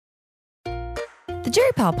The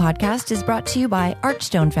Jerry Pal podcast is brought to you by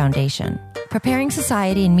Archstone Foundation, preparing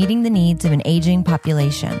society and meeting the needs of an aging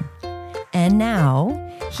population. And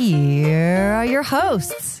now, here are your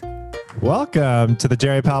hosts. Welcome to the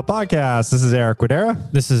Jerry Pal podcast. This is Eric Guidera.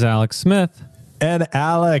 This is Alex Smith. And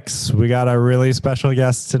Alex, we got a really special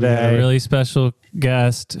guest today. A really special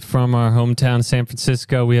guest from our hometown, San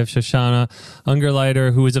Francisco. We have Shoshana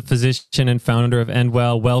Ungerleider, who is a physician and founder of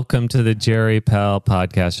Endwell. Welcome to the Jerry Pal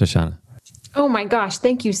podcast, Shoshana. Oh my gosh!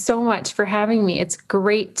 Thank you so much for having me. It's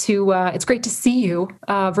great to see you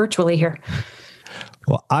virtually here.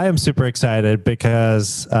 Well, I am super excited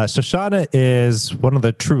because Shoshana is one of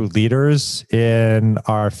the true leaders in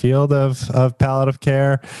our field of palliative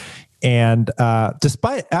care. And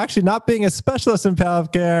despite actually not being a specialist in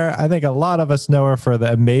palliative care, I think a lot of us know her for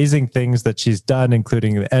the amazing things that she's done,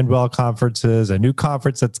 including the Endwell conferences, a new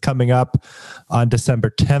conference that's coming up on December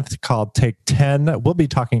 10th called Take 10. We'll be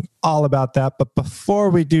talking all about that. But before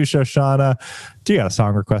we do, Shoshana, do you got a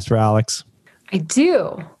song request for Alex? I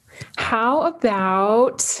do. How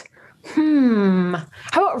about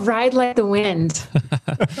Ride Like the Wind?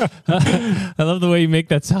 I love the way you make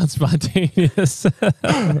that sound spontaneous.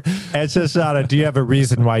 And Shoshana, do you have a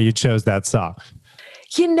reason why you chose that song?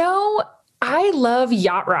 You know, I love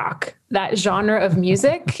yacht rock, that genre of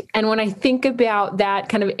music. And when I think about that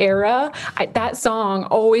kind of era, that song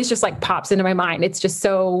always just like pops into my mind. It's just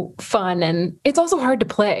so fun. And it's also hard to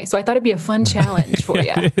play. So I thought it'd be a fun challenge for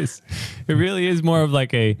you. It is. It really is more of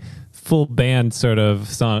like a full band sort of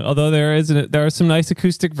song. Although there are some nice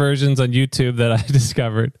acoustic versions on YouTube that I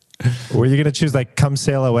discovered. Were you going to choose like Come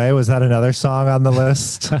Sail Away? Was that another song on the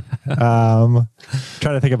list? Trying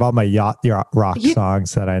to think of all my yacht rock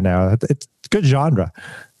songs that I know. It's good genre.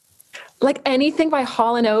 Like anything by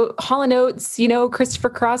Hall & Oates, you know, Christopher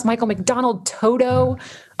Cross, Michael McDonald, Toto.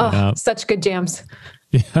 Oh, yeah. Such good jams.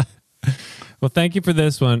 Yeah. Well, thank you for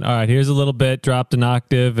this one. All right, here's a little bit, dropped an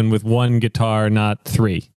octave and with one guitar, not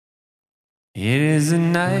three. It is a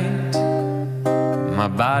night, my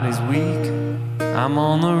body's weak, I'm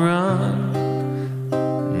on the run,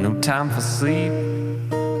 no time for sleep,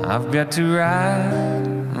 I've got to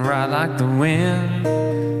ride like the wind,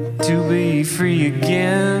 to be free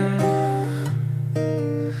again,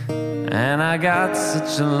 and I got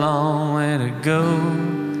such a long way to go,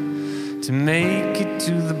 to make it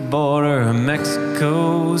to the border of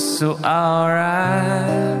Mexico, so I'll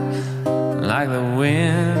ride like the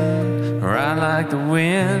wind. Ride like the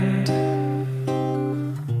wind.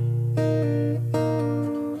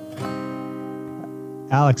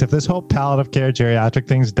 Alex, if this whole palliative care geriatric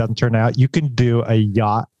things doesn't turn out, you can do a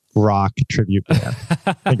yacht rock tribute band.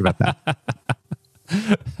 Think about that.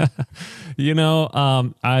 You know,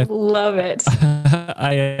 I love it.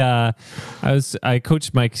 I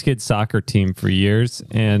coached my kids' soccer team for years,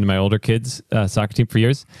 and my older kids' soccer team for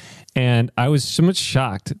years. And I was so much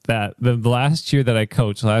shocked that the last year that I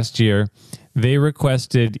coached, they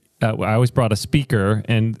requested, I always brought a speaker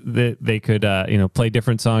and they could, play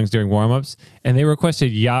different songs during warm-ups. And they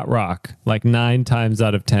requested yacht rock like 9 times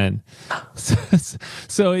out of 10.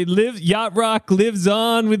 So yacht rock lives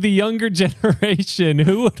on with the younger generation.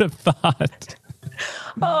 Who would have thought?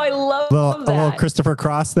 Oh, I love that. A little Christopher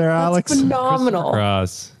Cross there, Alex. That's phenomenal.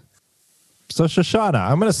 Cross. So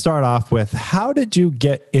Shoshana, I'm going to start off with, how did you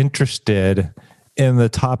get interested in the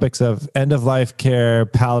topics of end-of-life care,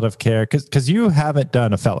 palliative care? Because you haven't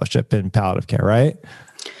done a fellowship in palliative care, right?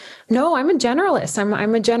 No, I'm a generalist.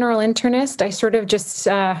 I'm a general internist. I sort of just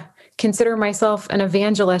consider myself an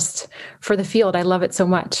evangelist for the field. I love it so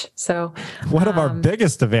much. So one of our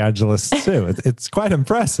biggest evangelists too. It's quite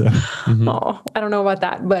impressive. Mm-hmm. Oh, I don't know about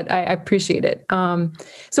that, but I appreciate it.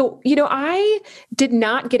 So, I did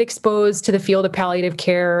not get exposed to the field of palliative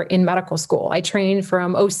care in medical school. I trained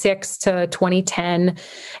from 2006 to 2010,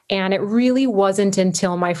 and it really wasn't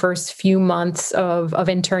until my first few months of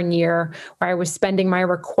intern year where I was spending my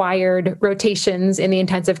required rotations in the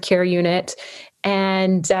intensive care unit.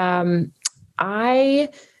 And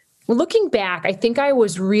looking back, I think I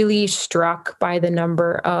was really struck by the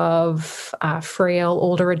number of frail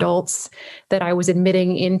older adults that I was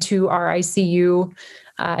admitting into our ICU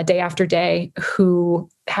day after day who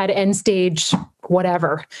had end stage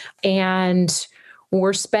whatever, and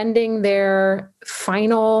were spending their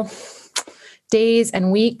final days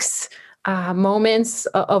and weeks, moments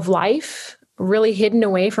of life really hidden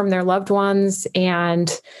away from their loved ones,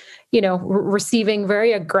 and receiving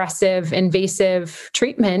very aggressive, invasive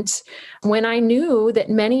treatment when I knew that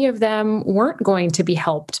many of them weren't going to be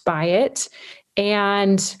helped by it.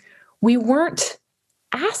 And we weren't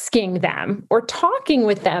asking them or talking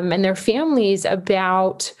with them and their families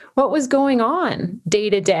about what was going on day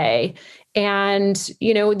to day. And,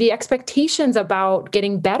 the expectations about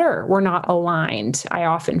getting better were not aligned, I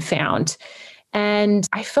often found. And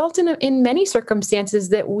I felt in many circumstances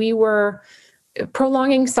that we were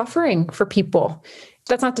prolonging suffering for people.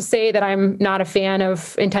 That's not to say that I'm not a fan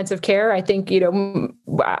of intensive care. I think,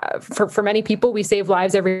 for many people, we save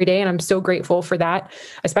lives every day, and I'm so grateful for that,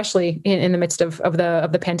 especially in the midst of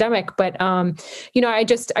the pandemic. But,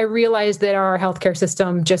 I realized that our healthcare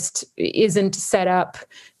system just isn't set up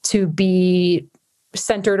to be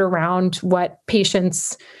centered around what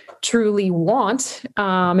patients truly want.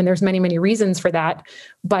 And there's many, many reasons for that.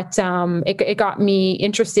 But it got me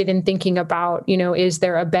interested in thinking about, is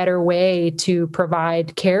there a better way to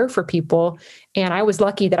provide care for people? And I was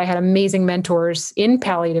lucky that I had amazing mentors in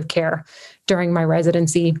palliative care during my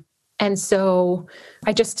residency. And so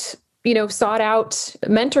I just sought out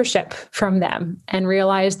mentorship from them and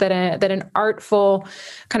realized that an artful,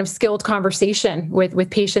 kind of skilled conversation with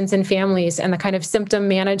patients and families and the kind of symptom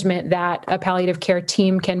management that a palliative care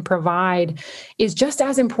team can provide is just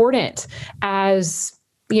as important as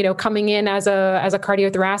coming in as a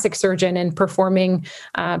cardiothoracic surgeon and performing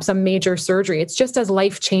some major surgery. It's just as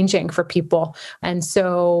life-changing for people. And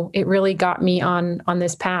so it really got me on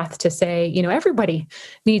this path to say, everybody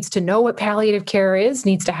needs to know what palliative care is,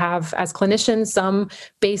 needs to have, as clinicians, some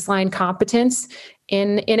baseline competence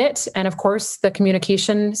in it. And of course, the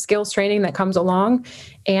communication skills training that comes along.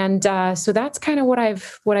 And so that's kind of what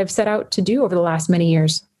I've set out to do over the last many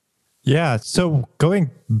years. Yeah. So going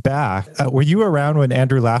back, were you around when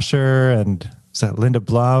Andrew Lasher and was that Linda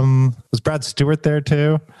Blum? Was Brad Stewart there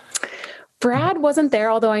too? Brad wasn't there,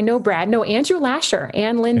 although I know Brad. No, Andrew Lasher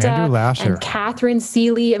and Linda and Catherine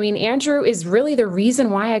Seeley. I mean, Andrew is really the reason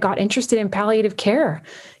why I got interested in palliative care.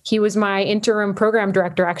 He was my interim program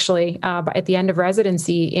director, actually, at the end of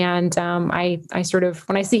residency. And I sort of,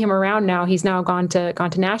 when I see him around now, he's now gone to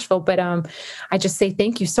Nashville. But I just say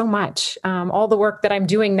thank you so much. All the work that I'm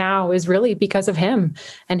doing now is really because of him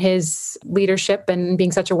and his leadership and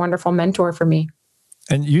being such a wonderful mentor for me.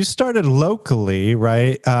 And you started locally,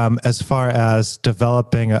 right? As far as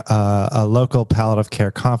developing a local palliative care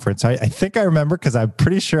conference. I think I remember because I'm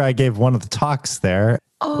pretty sure I gave one of the talks there.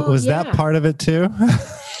 Oh, was that part of it too?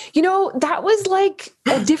 That was like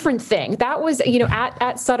a different thing. That was,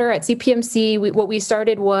 at Sutter, at CPMC, what we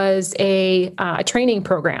started was a training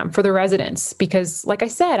program for the residents. Because like I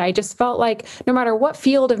said, I just felt like no matter what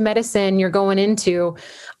field of medicine you're going into,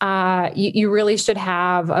 you really should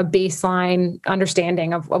have a baseline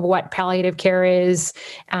understanding of what palliative care is,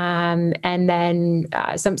 and then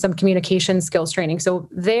some communication skills training. So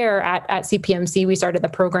there at CPMC, we started the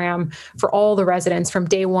program for all the residents from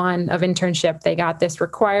day one of internship. They got this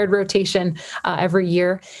required rotation every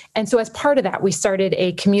year. And so as part of that, we started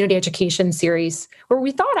a community education series where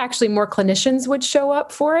we thought actually more clinicians would show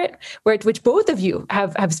up for it, which both of you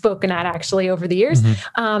have spoken at actually over the years.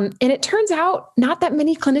 Mm-hmm. And it turns out not that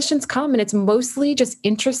many clinicians come, and it's mostly just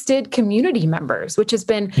interested community members, which has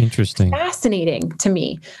been fascinating to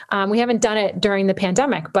me. We haven't done it during the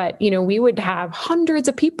pandemic, but we would have hundreds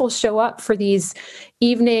of people show up for these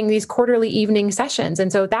quarterly evening sessions.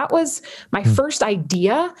 And so that was my first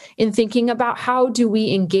idea in thinking about how do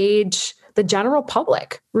we engage the general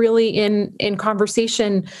public really in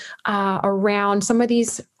conversation around some of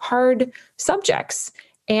these hard subjects.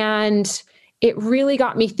 And it really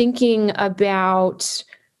got me thinking about,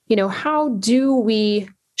 how do we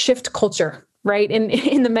shift culture, right?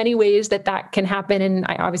 In the many ways that can happen. And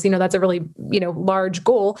I obviously know that's a really, large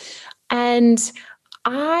goal. And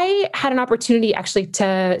I had an opportunity actually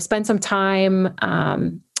to spend some time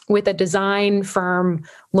with a design firm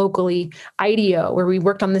locally, IDEO, where we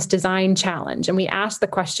worked on this design challenge. And we asked the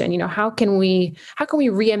question, how can we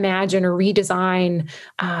reimagine or redesign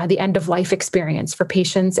the end of life experience for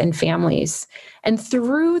patients and families? And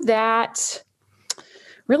through that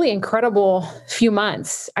really incredible few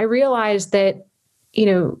months, I realized that,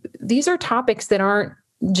 these are topics that aren't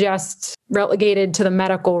just relegated to the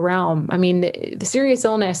medical realm. I mean, the serious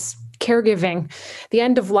illness, caregiving, the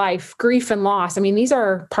end of life, grief and loss. I mean, these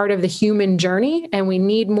are part of the human journey, and we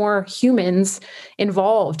need more humans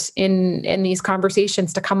involved in these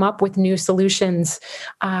conversations to come up with new solutions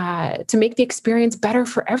to make the experience better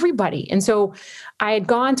for everybody. And so I had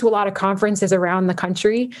gone to a lot of conferences around the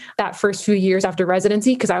country that first few years after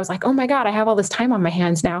residency, because I was like, oh my God, I have all this time on my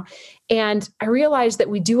hands now. And I realized that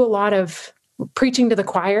we do a lot of preaching to the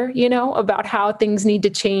choir, about how things need to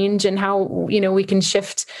change and how, we can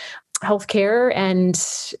shift healthcare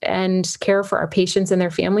and care for our patients and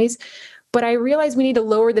their families. But I realized we need to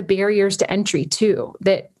lower the barriers to entry too,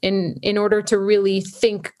 that in order to really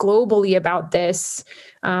think globally about this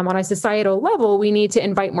on a societal level, we need to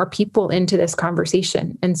invite more people into this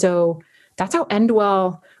conversation. And so that's how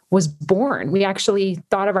Endwell was born. We actually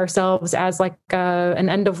thought of ourselves as like an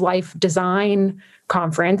end-of-life design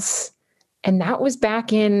conference. And that was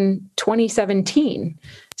back in 2017.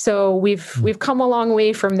 So we've come a long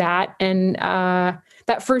way from that. And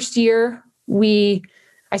that first year,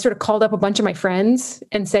 I sort of called up a bunch of my friends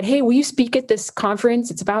and said, hey, will you speak at this conference?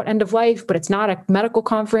 It's about end of life, but it's not a medical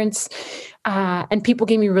conference. And people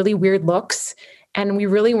gave me really weird looks. And we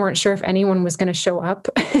really weren't sure if anyone was going to show up.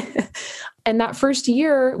 And that first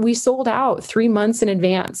year, we sold out 3 months in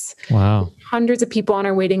advance. Wow. Hundreds of people on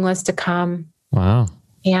our waiting list to come. Wow.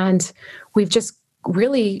 And we've just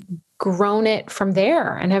really grown it from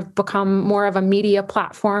there and have become more of a media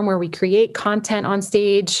platform where we create content on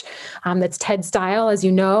stage that's TED style, as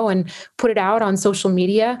you know, and put it out on social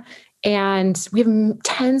media. And we have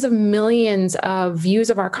tens of millions of views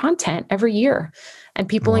of our content every year. And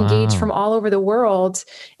people engage from all over the world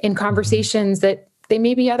in conversations that they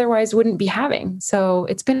maybe otherwise wouldn't be having. So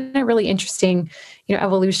it's been a really interesting,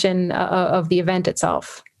 evolution of the event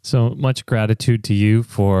itself. So much gratitude to you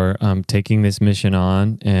for taking this mission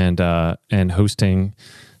on and hosting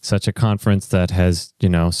such a conference that has,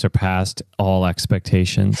 surpassed all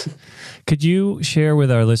expectations. Could you share with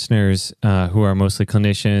our listeners who are mostly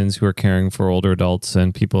clinicians who are caring for older adults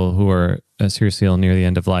and people who are seriously ill near the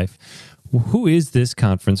end of life, who is this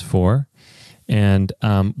conference for? And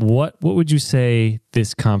what would you say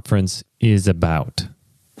this conference is about?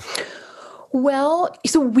 Well,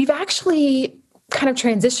 so we've actually kind of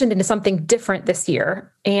transitioned into something different this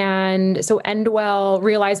year. And so Endwell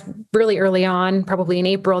realized really early on, probably in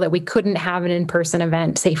April, that we couldn't have an in-person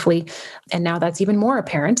event safely. And now that's even more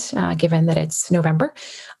apparent, given that it's November.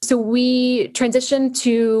 So we transitioned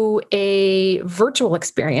to a virtual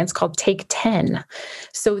experience called Take 10.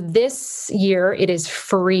 So this year it is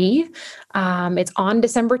free. It's on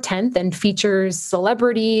December 10th and features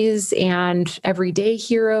celebrities and everyday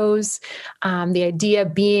heroes. The idea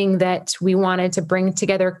being that we wanted to bring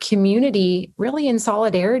together community really in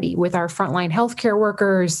solidarity with our frontline healthcare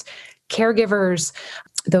workers, caregivers,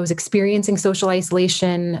 those experiencing social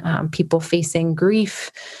isolation, people facing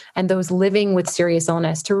grief, and those living with serious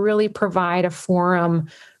illness, to really provide a forum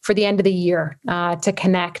for the end of the year to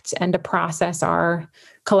connect and to process our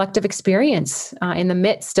collective experience in the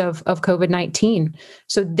midst of COVID-19.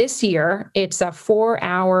 So this year, it's a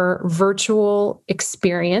 4-hour virtual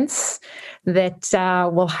experience that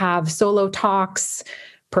will have solo talks,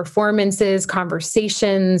 performances,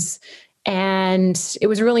 conversations. And it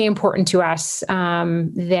was really important to us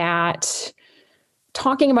that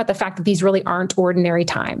talking about the fact that these really aren't ordinary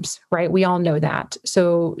times, right? We all know that.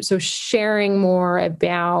 So sharing more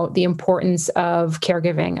about the importance of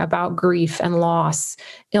caregiving, about grief and loss,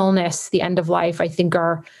 illness, the end of life, I think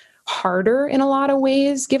are harder in a lot of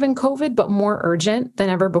ways given COVID, but more urgent than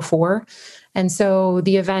ever before. And so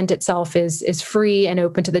the event itself is free and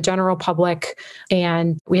open to the general public.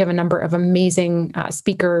 And we have a number of amazing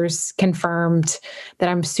speakers confirmed that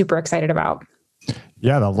I'm super excited about.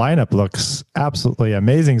 Yeah, the lineup looks absolutely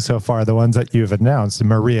amazing so far. The ones that you've announced,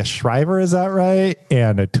 Maria Shriver, is that right?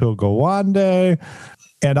 And Atul Gawande,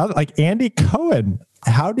 and like Andy Cohen.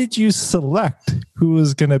 How did you select who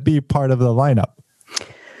was going to be part of the lineup?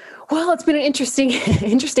 Well, it's been an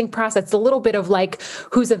interesting process. It's a little bit of like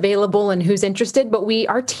who's available and who's interested, but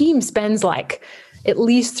our team spends like at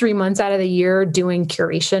least 3 months out of the year doing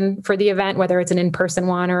curation for the event, whether it's an in-person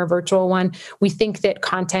one or a virtual one. We think that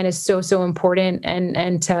content is so important,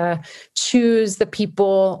 and to choose the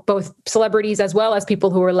people, both celebrities as well as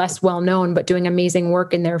people who are less well-known, but doing amazing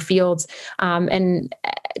work in their fields, and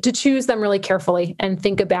to choose them really carefully and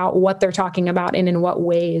think about what they're talking about and in what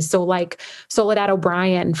ways. So like Soledad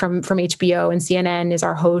O'Brien from HBO and CNN is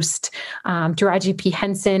our host. Taraji P.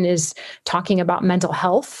 Henson is talking about mental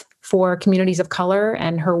health for communities of color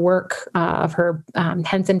and her work of her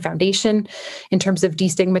Henson Foundation in terms of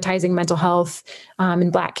destigmatizing mental health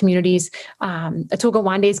in Black communities. Atul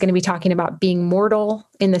Gawande is going to be talking about being mortal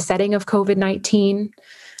in the setting of COVID-19.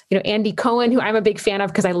 Andy Cohen, who I'm a big fan of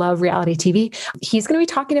because I love reality TV, he's going to be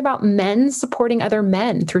talking about men supporting other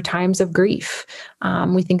men through times of grief.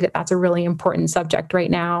 We think that that's a really important subject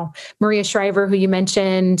right now. Maria Shriver, who you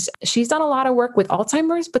mentioned, she's done a lot of work with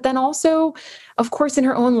Alzheimer's, but then also, of course, in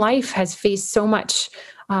her own life has faced so much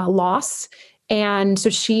loss. And so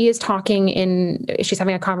she's having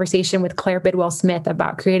a conversation with Claire Bidwell Smith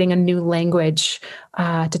about creating a new language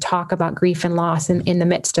to talk about grief and loss in the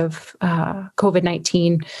midst of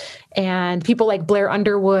COVID-19. And people like Blair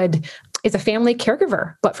Underwood is a family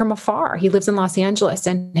caregiver, but from afar. He lives in Los Angeles,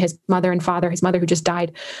 and his mother and father, his mother who just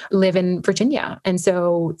died, live in Virginia. And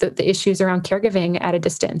so the issues around caregiving at a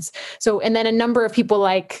distance. So, and then a number of people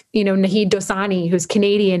like, Nahid Dosani, who's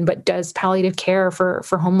Canadian, but does palliative care for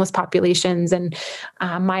homeless populations. And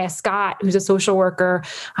Maya Scott, who's a social worker,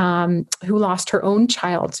 who lost her own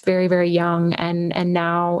child very, very young, and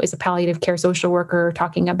now is a palliative care social worker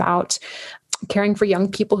talking about caring for young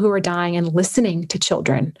people who are dying and listening to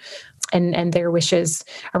children and their wishes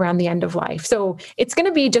around the end of life. So it's going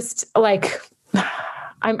to be just like,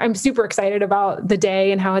 I'm super excited about the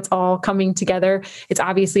day and how it's all coming together. It's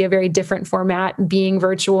obviously a very different format being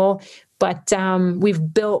virtual, but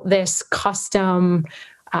we've built this custom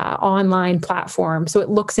online platform. So it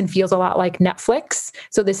looks and feels a lot like Netflix.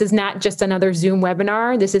 So this is not just another Zoom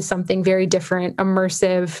webinar. This is something very different,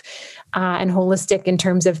 immersive, and holistic in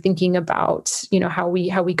terms of thinking about, how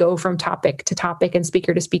we go from topic to topic and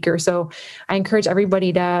speaker to speaker. So I encourage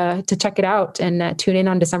everybody to check it out and tune in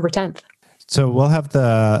on December 10th. So we'll have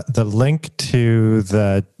the link to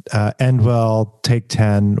the Endwell Take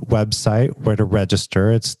 10 website where to register.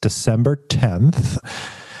 It's December 10th.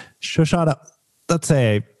 Shoshana, let's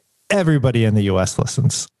say everybody in the US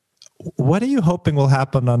listens. What are you hoping will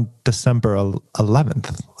happen on December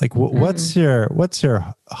 11th? Like, what's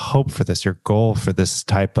your hope for this, your goal for this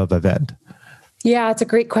type of event? Yeah, it's a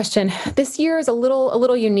great question. This year is a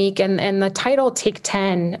little unique, and the title Take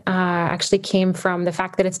 10 actually came from the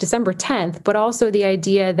fact that it's December 10th, but also the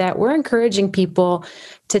idea that we're encouraging people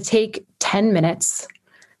to take 10 minutes.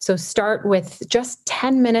 So start with just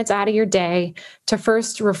 10 minutes out of your day to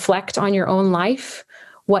first reflect on your own life,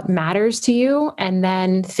 what matters to you, and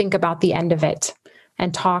then think about the end of it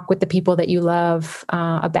and talk with the people that you love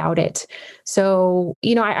about it. So,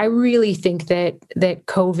 I really think that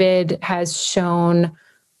COVID has shown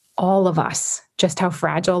all of us just how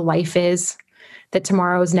fragile life is, that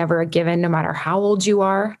tomorrow is never a given, no matter how old you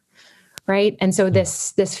are, right? And so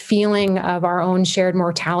this feeling of our own shared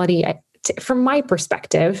mortality, from my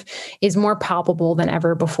perspective, is more palpable than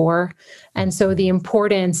ever before. And so the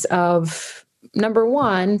importance of, number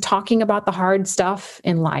one, talking about the hard stuff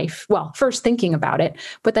in life. Well, first thinking about it,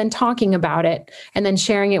 but then talking about it and then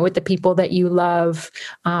sharing it with the people that you love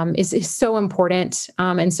is so important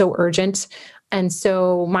and so urgent. And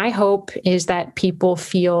so my hope is that people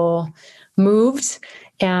feel moved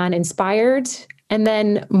and inspired and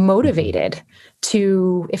then motivated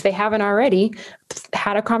to, if they haven't already,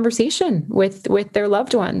 had a conversation with their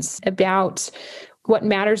loved ones about what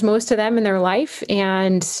matters most to them in their life,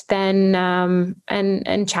 and then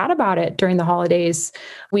and chat about it during the holidays.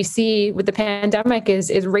 We see with the pandemic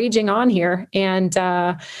is raging on here, and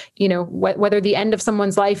whether the end of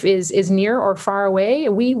someone's life is near or far away,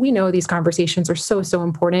 we know these conversations are so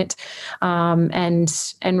important,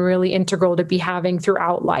 and really integral to be having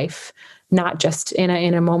throughout life, not just in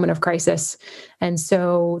a moment of crisis. And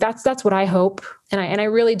so that's what I hope. And I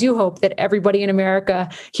really do hope that everybody in America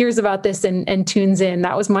hears about this and tunes in.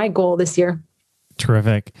 That was my goal this year.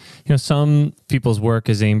 Terrific. Some people's work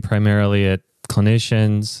is aimed primarily at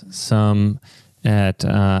clinicians, some at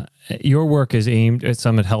your work is aimed at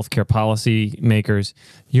some at healthcare policy makers.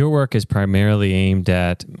 Your work is primarily aimed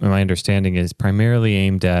at, my understanding is primarily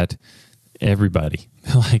aimed at everybody,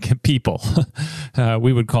 like people.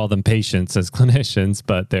 We would call them patients as clinicians,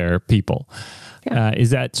 but they're people. Yeah. Is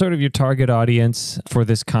that sort of your target audience for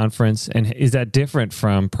this conference? And is that different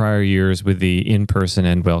from prior years with the in-person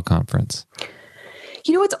Endwell conference?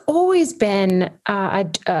 It's always been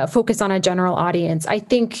a focus on a general audience. I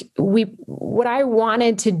think what I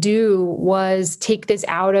wanted to do was take this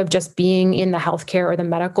out of just being in the healthcare or the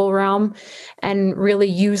medical realm and really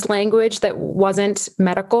use language that wasn't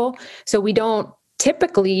medical. So we don't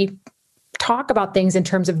typically talk about things in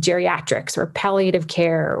terms of geriatrics or palliative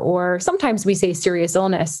care, or sometimes we say serious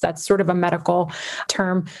illness. That's sort of a medical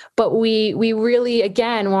term. But we really,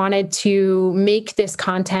 again, wanted to make this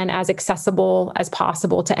content as accessible as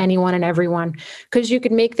possible to anyone and everyone. Because you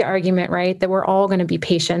could make the argument, right, that we're all going to be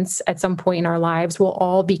patients at some point in our lives. We'll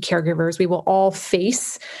all be caregivers. We will all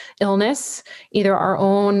face illness, either our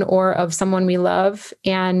own or of someone we love.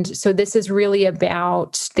 And so this is really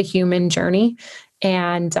about the human journey.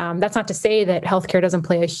 And that's not to say that healthcare doesn't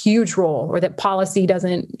play a huge role or that policy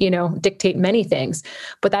doesn't, dictate many things,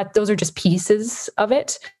 but those are just pieces of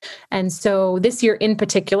it. And so this year in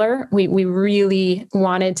particular, we really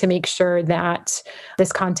wanted to make sure that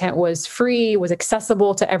this content was free, was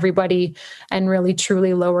accessible to everybody, and really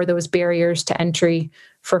truly lower those barriers to entry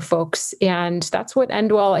for folks. And that's what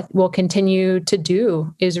Endwell will continue to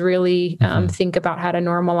do, is really think about how to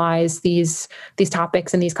normalize these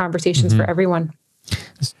topics and these conversations for everyone.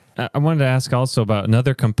 I wanted to ask also about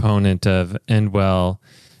another component of EndWell,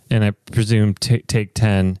 and I presume Take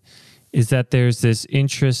 10, is that there's this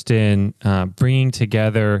interest in bringing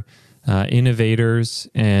together innovators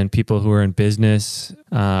and people who are in business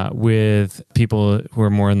with people who are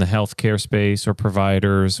more in the healthcare space or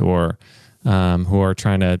providers or who are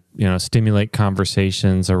trying to stimulate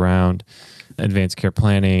conversations around advanced care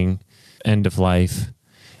planning, end of life,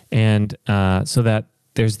 and so that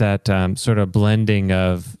there's that sort of blending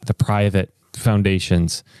of the private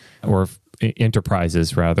foundations or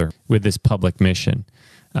enterprises rather with this public mission.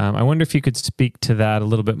 I wonder if you could speak to that a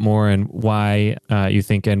little bit more and why you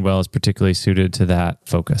think EndWell is particularly suited to that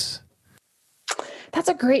focus. That's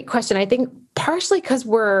a great question. I think partially because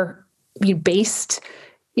we're based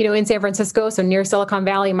in San Francisco, so near Silicon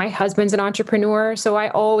Valley. My husband's an entrepreneur, so I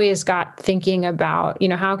always got thinking about,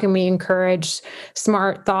 how can we encourage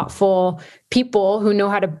smart, thoughtful people who know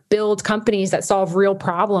how to build companies that solve real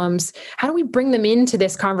problems? How do we bring them into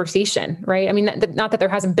this conversation, right? I mean, not that there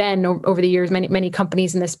hasn't been over the years many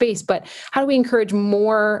companies in this space, but how do we encourage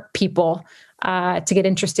more people to get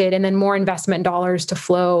interested, and then more investment dollars to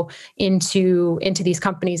flow into these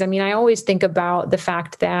companies? I mean, I always think about the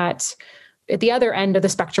fact that at the other end of the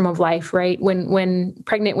spectrum of life, right? When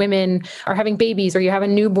pregnant women are having babies or you have a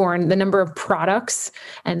newborn, the number of products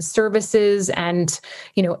and services and,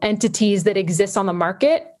 entities that exist on the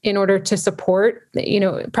market in order to support,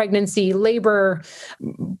 pregnancy, labor,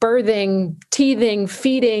 birthing, teething,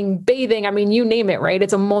 feeding, bathing. I mean, you name it, right?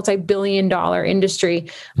 It's a multi-billion-dollar industry.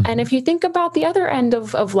 Mm-hmm. And if you think about the other end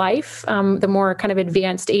of life, the more kind of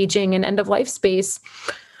advanced aging and end of life space,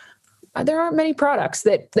 there aren't many products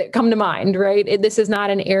that come to mind, right? This is not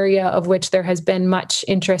an area of which there has been much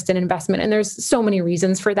interest and investment. And there's so many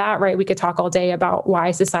reasons for that, right? We could talk all day about why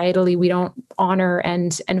societally we don't honor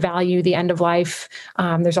and value the end of life.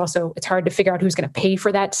 There's also, it's hard to figure out who's going to pay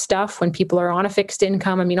for that stuff when people are on a fixed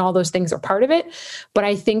income. I mean, all those things are part of it. But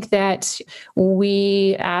I think that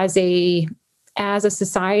we as a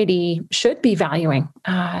society should be valuing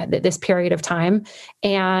this period of time.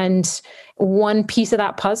 And one piece of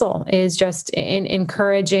that puzzle is just in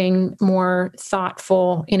encouraging more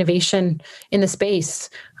thoughtful innovation in the space,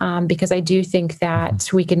 because I do think that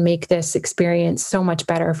we can make this experience so much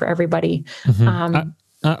better for everybody. Mm-hmm.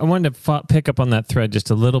 I wanted to pick up on that thread just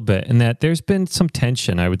a little bit, and that there's been some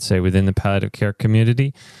tension, I would say, within the palliative care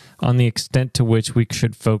community on the extent to which we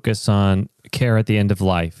should focus on care at the end of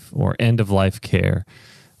life or end of life care,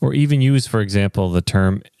 or even use, for example, the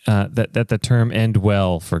term that the term end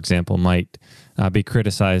well, for example, might be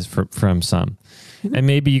criticized from some. Mm-hmm. And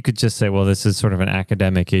maybe you could just say, well, this is sort of an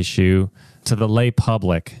academic issue. To the lay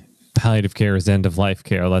public, palliative care is end of life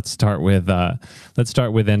care. Let's start with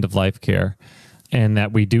end of life care, and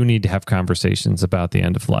that we do need to have conversations about the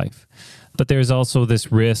end of life. But there's also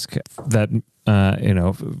this risk that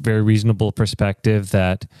very reasonable perspective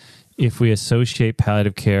that if we associate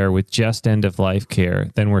palliative care with just end-of-life care,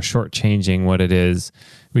 then we're shortchanging what it is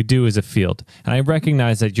we do as a field. And I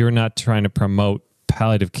recognize that you're not trying to promote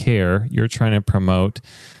palliative care. You're trying to promote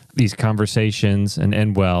these conversations and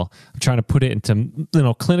end well. I'm trying to put it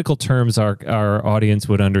into clinical terms our audience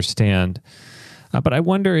would understand. But I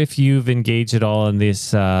wonder if you've engaged at all in this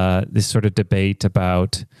sort of debate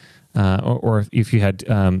about, or if you had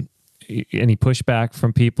any pushback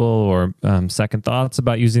from people or second thoughts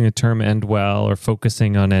about using the term end well or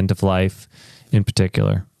focusing on end of life in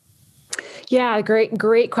particular? Yeah,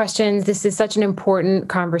 great questions. This is such an important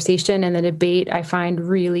conversation, and the debate I find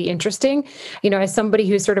really interesting. As somebody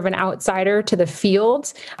who's sort of an outsider to the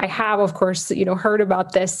field, I have, of course, heard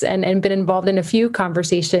about this and been involved in a few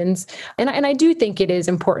conversations. And I do think it is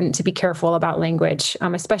important to be careful about language,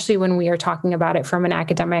 especially when we are talking about it from an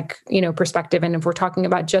academic, perspective. And if we're talking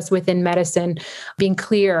about just within medicine, being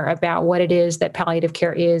clear about what it is that palliative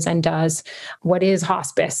care is and does, what is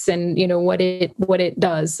hospice, and what it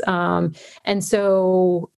does. And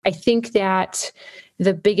so I think that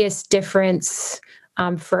the biggest difference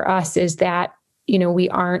for us is that, we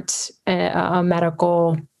aren't a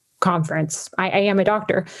medical conference. I am a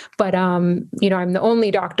doctor, but, I'm the only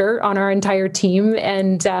doctor on our entire team.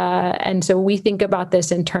 And so we think about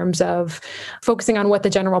this in terms of focusing on what the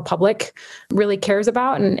general public really cares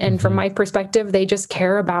about. And from my perspective, they just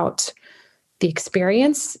care about the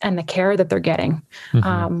experience and the care that they're getting.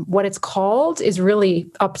 Mm-hmm. What it's called is really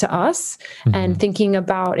up to us, mm-hmm. and thinking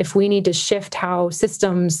about if we need to shift how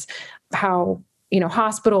systems, how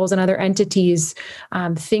hospitals and other entities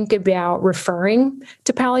think about referring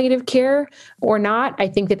to palliative care or not, I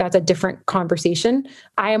think that that's a different conversation.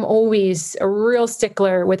 I am always a real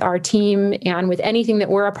stickler with our team and with anything that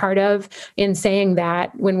we're a part of in saying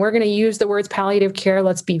that when we're going to use the words palliative care,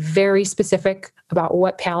 let's be very specific about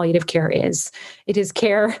what palliative care is. It is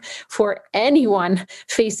care for anyone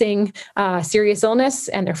facing serious illness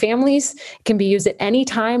and their families. It can be used at any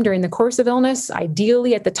time during the course of illness,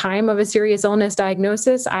 ideally at the time of a serious illness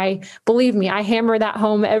diagnosis. Believe me, I hammer that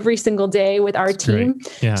home every single day with our team.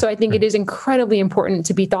 Yeah, so I think it is incredibly important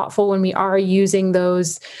to be thoughtful when we are using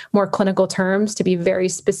those more clinical terms, to be very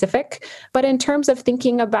specific. But in terms of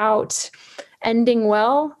thinking about ending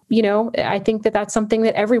well, I think that that's something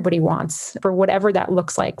that everybody wants for whatever that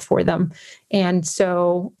looks like for them. And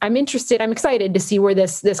so I'm excited to see where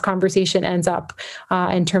this conversation ends up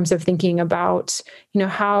in terms of thinking about,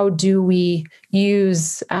 how do we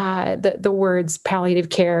use the words palliative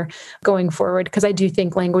care going forward? Because I do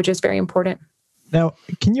think language is very important. Now,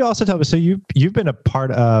 can you also tell me, so you've been a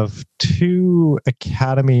part of 2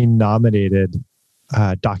 Academy nominated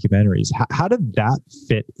documentaries. How did that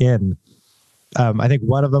fit in? I think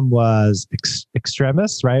one of them was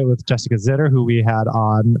Extremis, right, with Jessica Zitter, who we had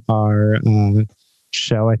on our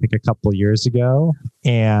show, I think, a couple years ago.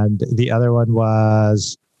 And the other one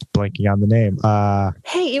was blanking on the name.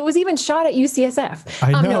 Hey, it was even shot at UCSF.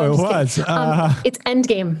 I know it was. It's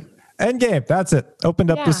Endgame. Endgame, that's it. Opened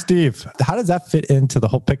up to Steve. How does that fit into the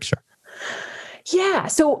whole picture? Yeah.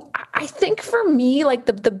 So I think for me, like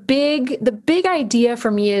the big idea for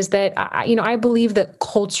me is that, I believe that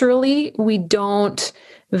culturally we don't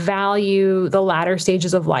value the latter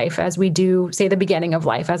stages of life as we do, say, the beginning of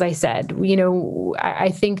life. As I said, I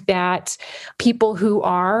think that people who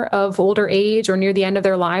are of older age or near the end of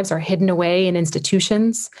their lives are hidden away in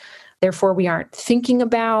institutions. Therefore, we aren't thinking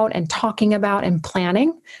about and talking about and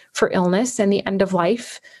planning for illness and the end of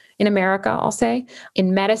life. In America, I'll say.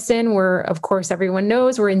 In medicine, of course, everyone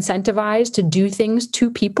knows we're incentivized to do things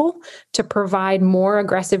to people to provide more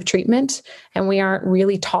aggressive treatment. And we aren't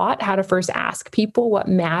really taught how to first ask people what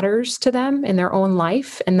matters to them in their own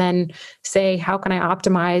life and then say, how can I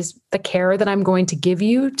optimize the care that I'm going to give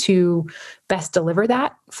you to best deliver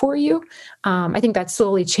that for you? I think that's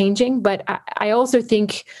slowly changing. But I also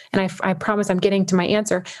think, and I promise I'm getting to my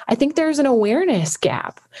answer, I think there's an awareness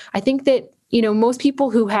gap. I think that most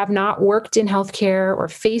people who have not worked in healthcare or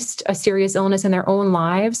faced a serious illness in their own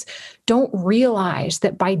lives don't realize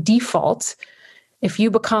that by default, if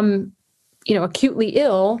you become, acutely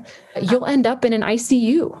ill, you'll end up in an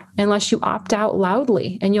ICU unless you opt out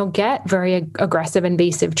loudly, and you'll get very aggressive,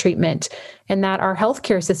 invasive treatment. And that our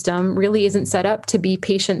healthcare system really isn't set up to be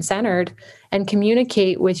patient-centered and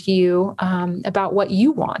communicate with you about what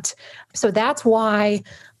you want. So that's why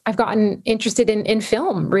I've gotten interested in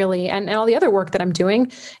film, really, and all the other work that I'm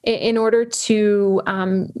doing in order to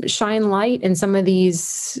shine light in some of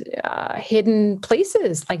these hidden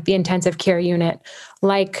places, like the intensive care unit,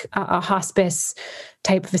 like a hospice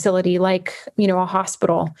type facility, like, a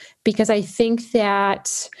hospital, because I think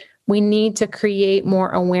that we need to create more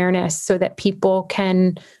awareness so that people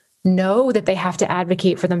can know that they have to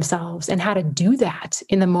advocate for themselves and how to do that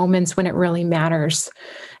in the moments when it really matters.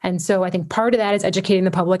 And so I think part of that is educating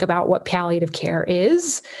the public about what palliative care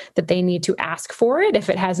is, that they need to ask for it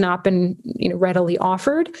if it has not been, readily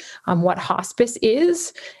offered, what hospice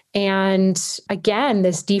is. And again,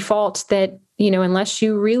 this default that, unless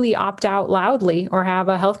you really opt out loudly or have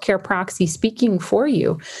a healthcare proxy speaking for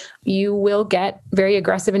you, you will get very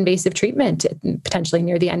aggressive, invasive treatment potentially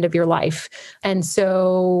near the end of your life. And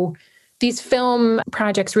so these film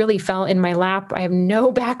projects really fell in my lap. I have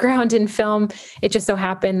no background in film. It just so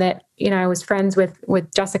happened that, I was friends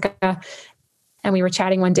with Jessica, and we were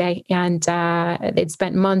chatting one day, and they'd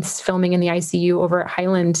spent months filming in the ICU over at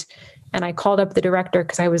Highland. And I called up the director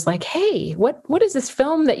because I was like, hey, what is this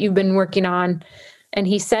film that you've been working on? And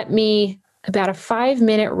he sent me about a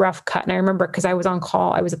 5-minute rough cut. And I remember because I was on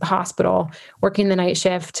call, I was at the hospital working the night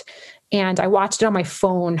shift, and I watched it on my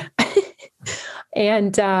phone.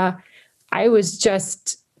 And I was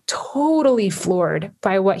just totally floored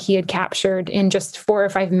by what he had captured in just 4 or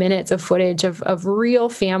 5 minutes of footage of real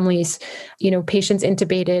families, patients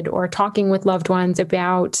intubated or talking with loved ones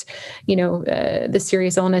about, the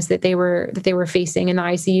serious illness that they were facing in the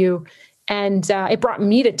ICU. And it brought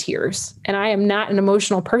me to tears, and I am not an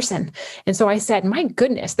emotional person. And so I said, my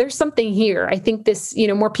goodness, there's something here. I think this,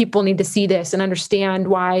 more people need to see this and understand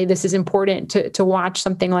why this is important to watch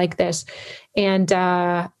something like this. And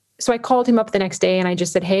so I called him up the next day and I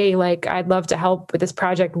just said, hey, like, I'd love to help with this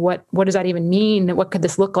project. What does that even mean? What could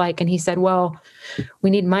this look like? And he said, well,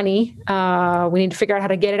 we need money. We need to figure out how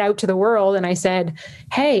to get it out to the world. And I said,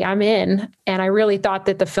 hey, I'm in. And I really thought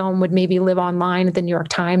that the film would maybe live online at the New York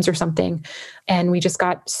Times or something. And we just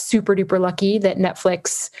got super duper lucky that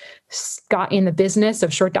Netflix got in the business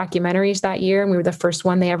of short documentaries that year. And we were the first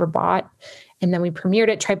one they ever bought. And then we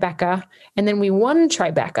premiered at Tribeca, and then we won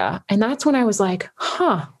Tribeca. And that's when I was like,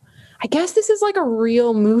 I guess this is like a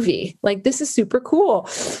real movie. Like, this is super cool.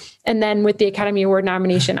 And then with the Academy Award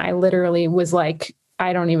nomination, I literally was like,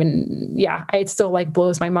 it still like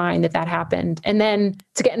blows my mind that happened. And then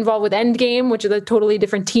to get involved with Endgame, which is a totally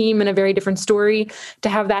different team and a very different story, to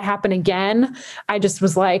have that happen again, I just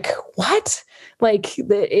was like, what? Like,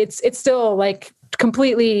 it's still like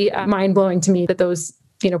completely mind blowing to me that those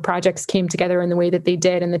projects came together in the way that they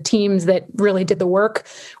did. And the teams that really did the work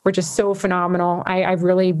were just so phenomenal. I've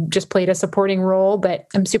really just played a supporting role, but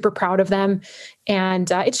I'm super proud of them.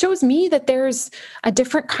 And it shows me that there's a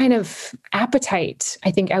different kind of appetite,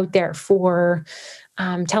 I think, out there for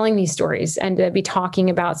telling these stories and to be talking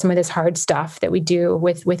about some of this hard stuff that we do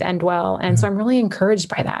with Endwell. And so I'm really encouraged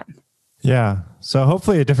by that. Yeah. So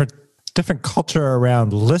hopefully a different culture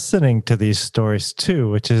around listening to these stories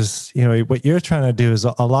too, which is, what you're trying to do is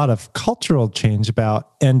a lot of cultural change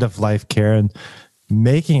about end of life care and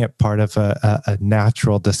making it part of a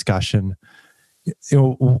natural discussion.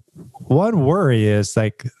 One worry is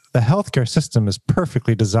like the healthcare system is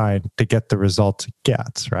perfectly designed to get the results it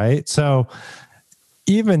gets, right? So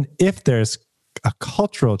even if there's a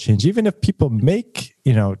cultural change, even if people make,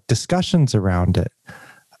 discussions around it,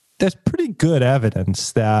 there's pretty good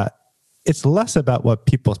evidence that it's less about what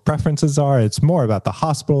people's preferences are. It's more about the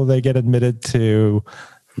hospital they get admitted to,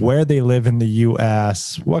 where they live in the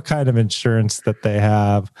US, what kind of insurance that they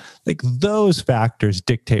have. Like, those factors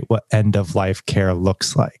dictate what end of life care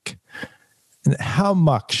looks like. And how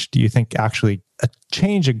much do you think actually a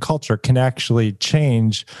change in culture can actually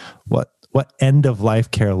change what end of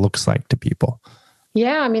life care looks like to people?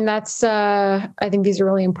 Yeah, I mean, that's, I think these are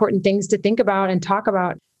really important things to think about and talk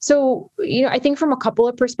about. So, I think from a couple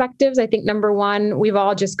of perspectives, I think number one, we've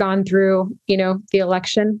all just gone through, the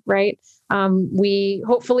election, right? We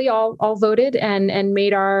hopefully all voted and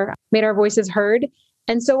made our voices heard.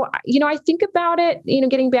 And so, I think about it,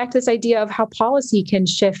 getting back to this idea of how policy can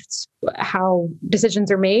shift how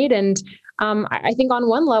decisions are made. And I think on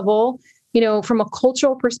one level, from a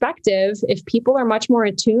cultural perspective, if people are much more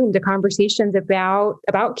attuned to conversations about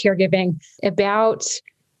caregiving, about,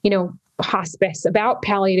 hospice, about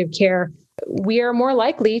palliative care, we are more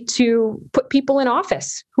likely to put people in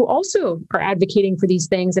office who also are advocating for these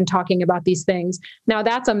things and talking about these things. Now,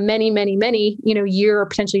 that's a many, many, many, year or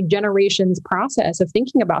potentially generations process of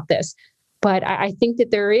thinking about this. But I think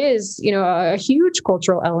that there is, a huge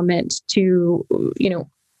cultural element to,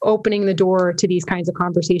 opening the door to these kinds of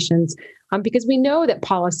conversations, because we know that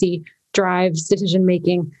policy drives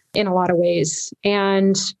decision-making in a lot of ways.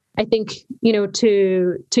 And I think,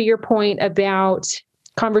 to your point about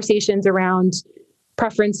conversations around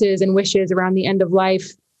preferences and wishes around the end of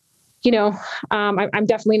life, I'm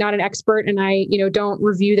definitely not an expert, and I, don't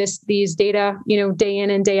review these data, day in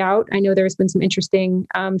and day out. I know there's been some interesting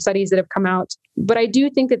studies that have come out, but I do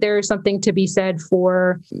think that there is something to be said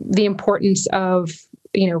for the importance of,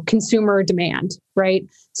 consumer demand, right?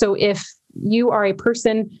 So if you are a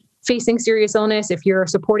person facing serious illness, if you're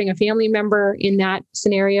supporting a family member in that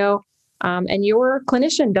scenario, and your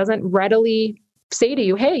clinician doesn't readily say to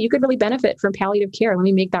you, hey, you could really benefit from palliative care, let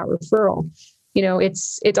me make that referral.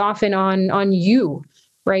 It's often on you,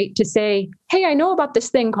 right, to say, hey, I know about this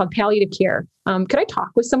thing called palliative care. Could I talk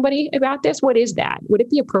with somebody about this? What is that? Would it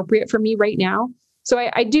be appropriate for me right now? So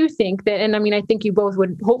I do think that, and I mean, I think you both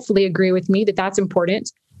would hopefully agree with me that that's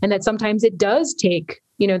important, and that sometimes it does take,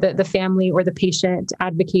 the family or the patient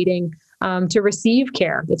advocating to receive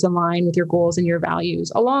care that's in line with your goals and your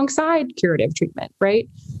values alongside curative treatment, right?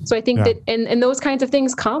 So I think that, and those kinds of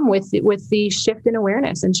things come with the shift in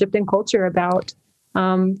awareness and shift in culture about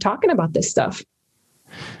talking about this stuff.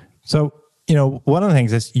 So, one of the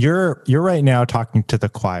things is you're right now talking to the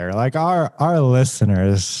choir, like our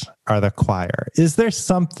listeners are the choir. Is there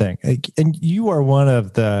something, and you are one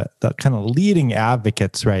of the kind of leading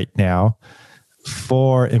advocates right now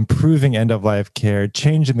for improving end-of-life care,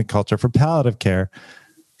 changing the culture for palliative care.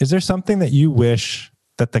 Is there something that you wish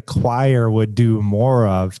that the choir would do more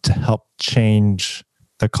of to help change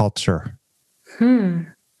the culture?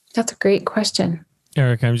 That's a great question.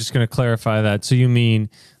 Eric, I'm just going to clarify that. So you mean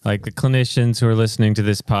like the clinicians who are listening to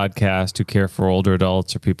this podcast who care for older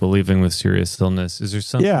adults or people living with serious illness, is there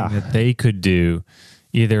something that they could do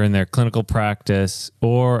either in their clinical practice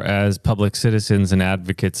or as public citizens and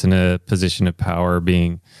advocates in a position of power,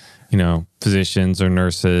 being, physicians or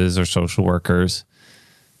nurses or social workers.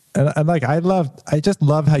 And like, I just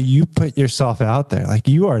love how you put yourself out there. Like,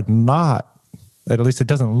 you are not, at least it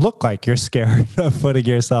doesn't look like you're scared of putting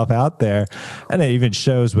yourself out there. And it even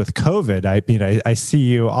shows with COVID. I see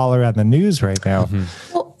you all around the news right now.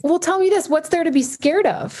 Well, tell me this, what's there to be scared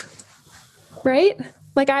of? Right?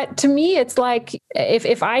 Like, to me, it's like,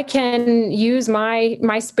 if I can use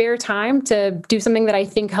my spare time to do something that I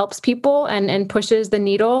think helps people and pushes the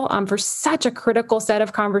needle for such a critical set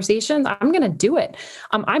of conversations, I'm going to do it.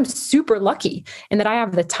 I'm super lucky in that I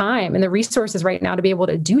have the time and the resources right now to be able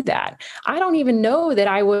to do that. I don't even know that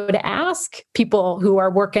I would ask people who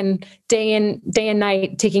are working day and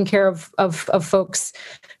night, taking care of folks,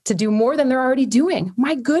 to do more than they're already doing.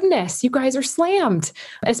 My goodness, you guys are slammed,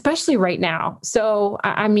 especially right now. So,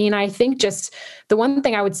 I think just the one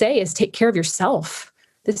thing I would say is take care of yourself.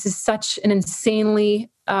 This is such an insanely,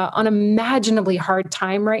 unimaginably hard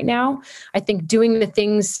time right now. I think doing the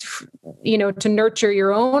things, to nurture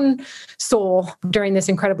your own soul during this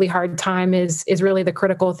incredibly hard time is really the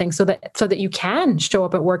critical thing, so that you can show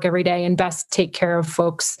up at work every day and best take care of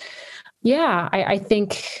folks. Yeah, I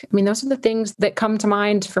think, those are the things that come to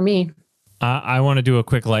mind for me. I want to do a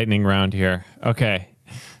quick lightning round here. Okay.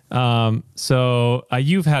 So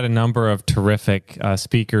you've had a number of terrific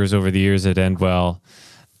speakers over the years at Endwell.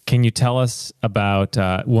 Can you tell us about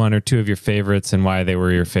one or two of your favorites and why they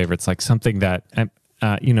were your favorites? Like something that,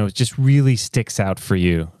 just really sticks out for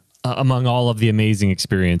you among all of the amazing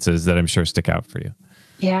experiences that I'm sure stick out for you.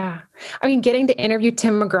 Yeah. Getting to interview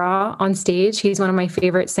Tim McGraw on stage, he's one of my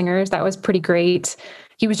favorite singers. That was pretty great.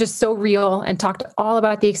 He was just so real and talked all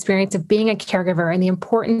about the experience of being a caregiver and the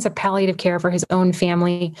importance of palliative care for his own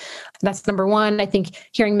family. That's number one. I think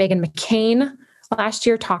hearing Meghan McCain last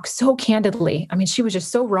year talk so candidly. She was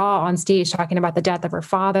just so raw on stage talking about the death of her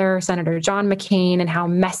father, Senator John McCain, and how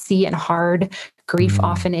messy and hard grief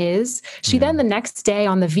often is. She then the next day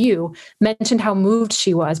on The View mentioned how moved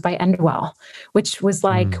she was by Endwell, which was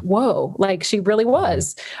like, whoa, like she really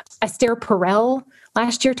was. Esther Perel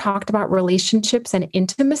last year talked about relationships and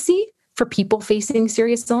intimacy for people facing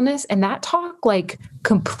serious illness. And that talk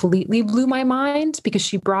completely blew my mind because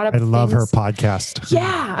she brought up love her podcast.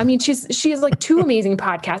 Yeah. She has two amazing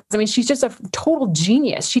podcasts. She's just a total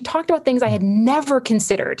genius. She talked about things I had never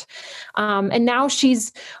considered. And now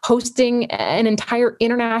she's hosting an entire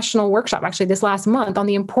international workshop, actually this last month, on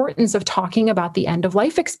the importance of talking about the end of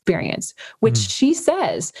life experience, which she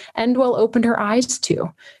says Endwell opened her eyes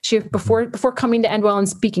to. She, before coming to Endwell and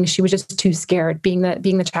speaking, she was just too scared, being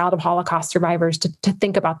the child of Holocaust survivors, to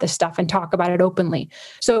think about this stuff and talk about it openly.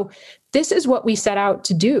 So this is what we set out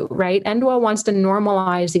to do, right? Endwell wants to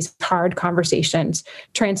normalize these hard conversations,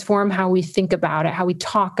 transform how we think about it, how we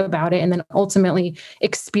talk about it, and then ultimately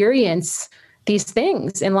experience these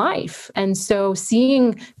things in life. And so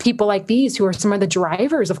seeing people like these, who are some of the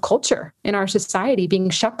drivers of culture in our society, being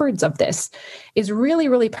shepherds of this, is really,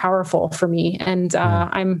 really powerful for me. And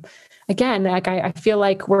I'm, again, I feel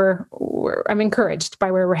like I'm encouraged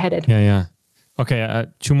by where we're headed. Yeah. Okay,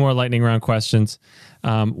 two more lightning round questions.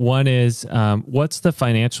 One is, what's the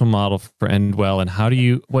financial model for Endwell, and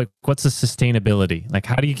what's the sustainability? Like,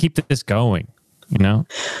 how do you keep this going?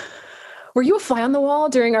 Were you a fly on the wall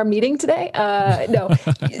during our meeting today? No.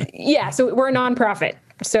 Yeah, so we're a nonprofit.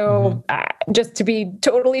 So just to be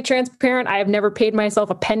totally transparent, I have never paid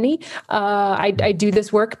myself a penny. I do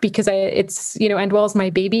this work because it's Endwell is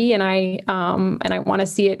my baby, and I want to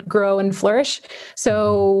see it grow and flourish.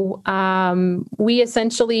 So we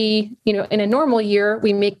essentially, in a normal year,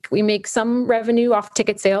 we make some revenue off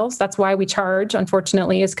ticket sales. That's why we charge,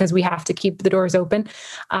 unfortunately, is because we have to keep the doors open.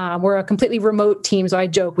 We're a completely remote team, so I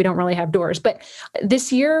joke we don't really have doors. But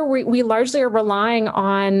this year, we largely are relying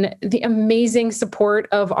on the amazing support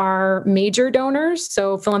of our major donors,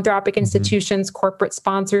 so philanthropic institutions, corporate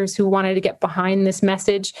sponsors who wanted to get behind this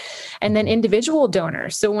message, and then individual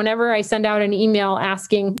donors. So whenever I send out an email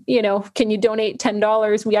asking, can you donate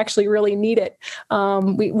 $10? We actually really need it.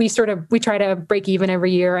 We try to break even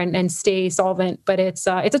every year and stay solvent, but it's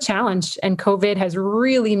a challenge, and COVID has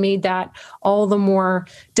really made that all the more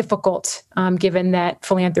difficult, given that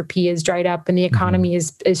philanthropy is dried up and the economy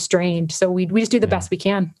is strained. So we just do the best we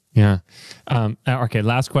can. Yeah. Okay.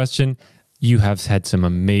 Last question. You have had some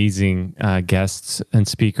amazing guests and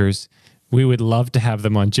speakers. We would love to have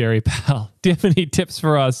them on Jerry Pal. Do you have any tips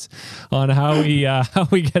for us on how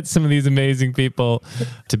we get some of these amazing people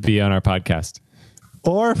to be on our podcast?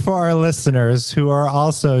 Or for our listeners who are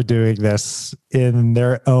also doing this in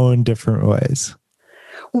their own different ways?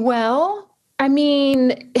 Well, I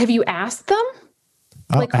mean, have you asked them?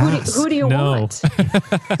 Like, who do you want?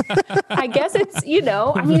 I guess it's,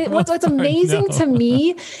 I mean, what's amazing to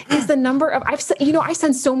me is the number of, I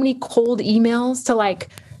send so many cold emails to like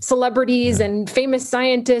celebrities and famous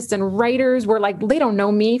scientists and writers where like, they don't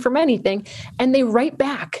know me from anything. And they write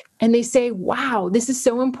back and they say, wow, this is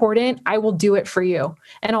so important. I will do it for you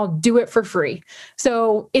and I'll do it for free.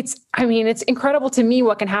 So it's incredible to me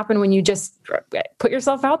what can happen when you just put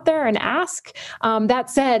yourself out there and ask. That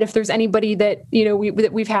said, if there's anybody that, that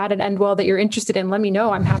we've had at Endwell that you're interested in, let me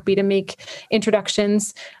know. I'm happy to make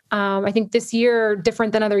introductions. I think this year,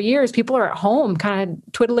 different than other years, people are at home kind of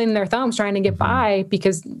twiddling their thumbs trying to get by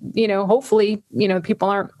because, hopefully, people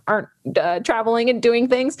aren't traveling and doing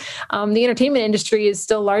things. The entertainment industry is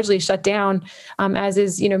still largely shut down, as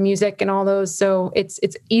is, music and all those. So it's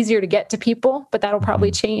easier to get to people, but that'll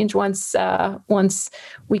probably change once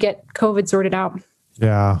we get COVID sorted out.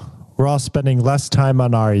 Yeah. We're all spending less time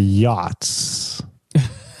on our yachts.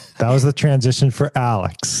 That was the transition for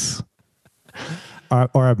Alex.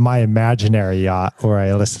 Or my imaginary yacht where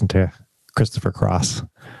I listen to Christopher Cross.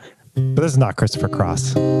 But this is not Christopher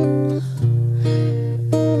Cross.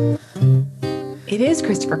 It is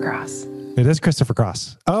Christopher Cross. It is Christopher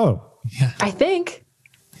Cross. Oh. Yeah. I think.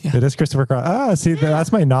 Yeah. It is Christopher Cross. Ah, see,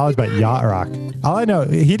 that's my knowledge about yacht rock. All I know,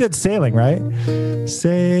 he did Sailing, right?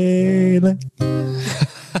 Sailing.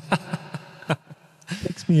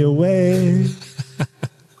 Takes me away.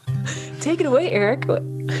 Take it away, Eric.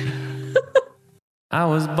 I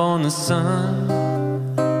was born the son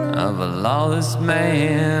of a lawless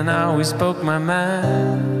man. I always spoke my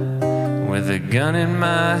mind with a gun in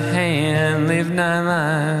my hand. Lived 9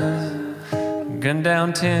 lives, gunned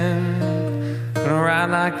down 10, gonna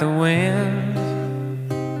ride like the wind.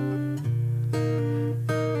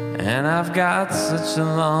 And I've got such a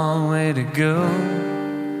long way to go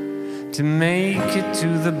to make it to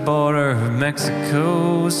the border of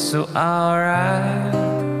Mexico. So I'll ride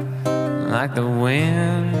like the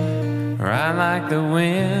wind, ride like the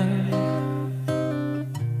wind.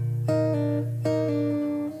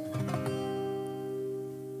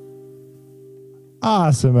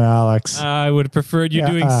 Awesome, Alex. I would have preferred you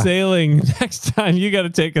doing Sailing. Next time, you got to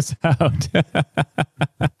take us out.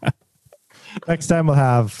 Next time, we'll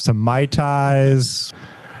have some Mai Tais.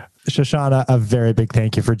 Shoshana, a very big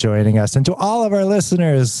thank you for joining us. And to all of our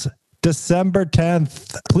listeners, December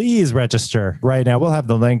 10th, please register right now. We'll have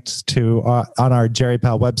the links to on our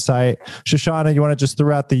GeriPal website. Shoshana, you want to just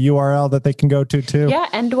throw out the URL that they can go to too? Yeah,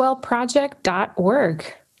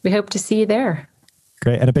 endwellproject.org. We hope to see you there.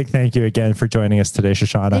 Great. And a big thank you again for joining us today,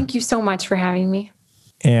 Shoshana. Thank you so much for having me.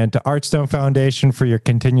 And to Archstone Foundation for your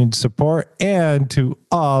continued support. And to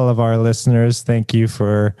all of our listeners, thank you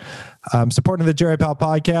for supporting the GeriPal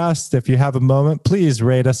podcast. If you have a moment, please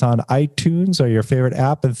rate us on iTunes or your favorite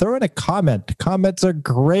app and throw in a comment. Comments are a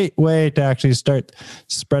great way to actually start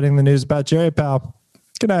spreading the news about GeriPal.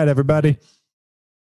 Good night, everybody.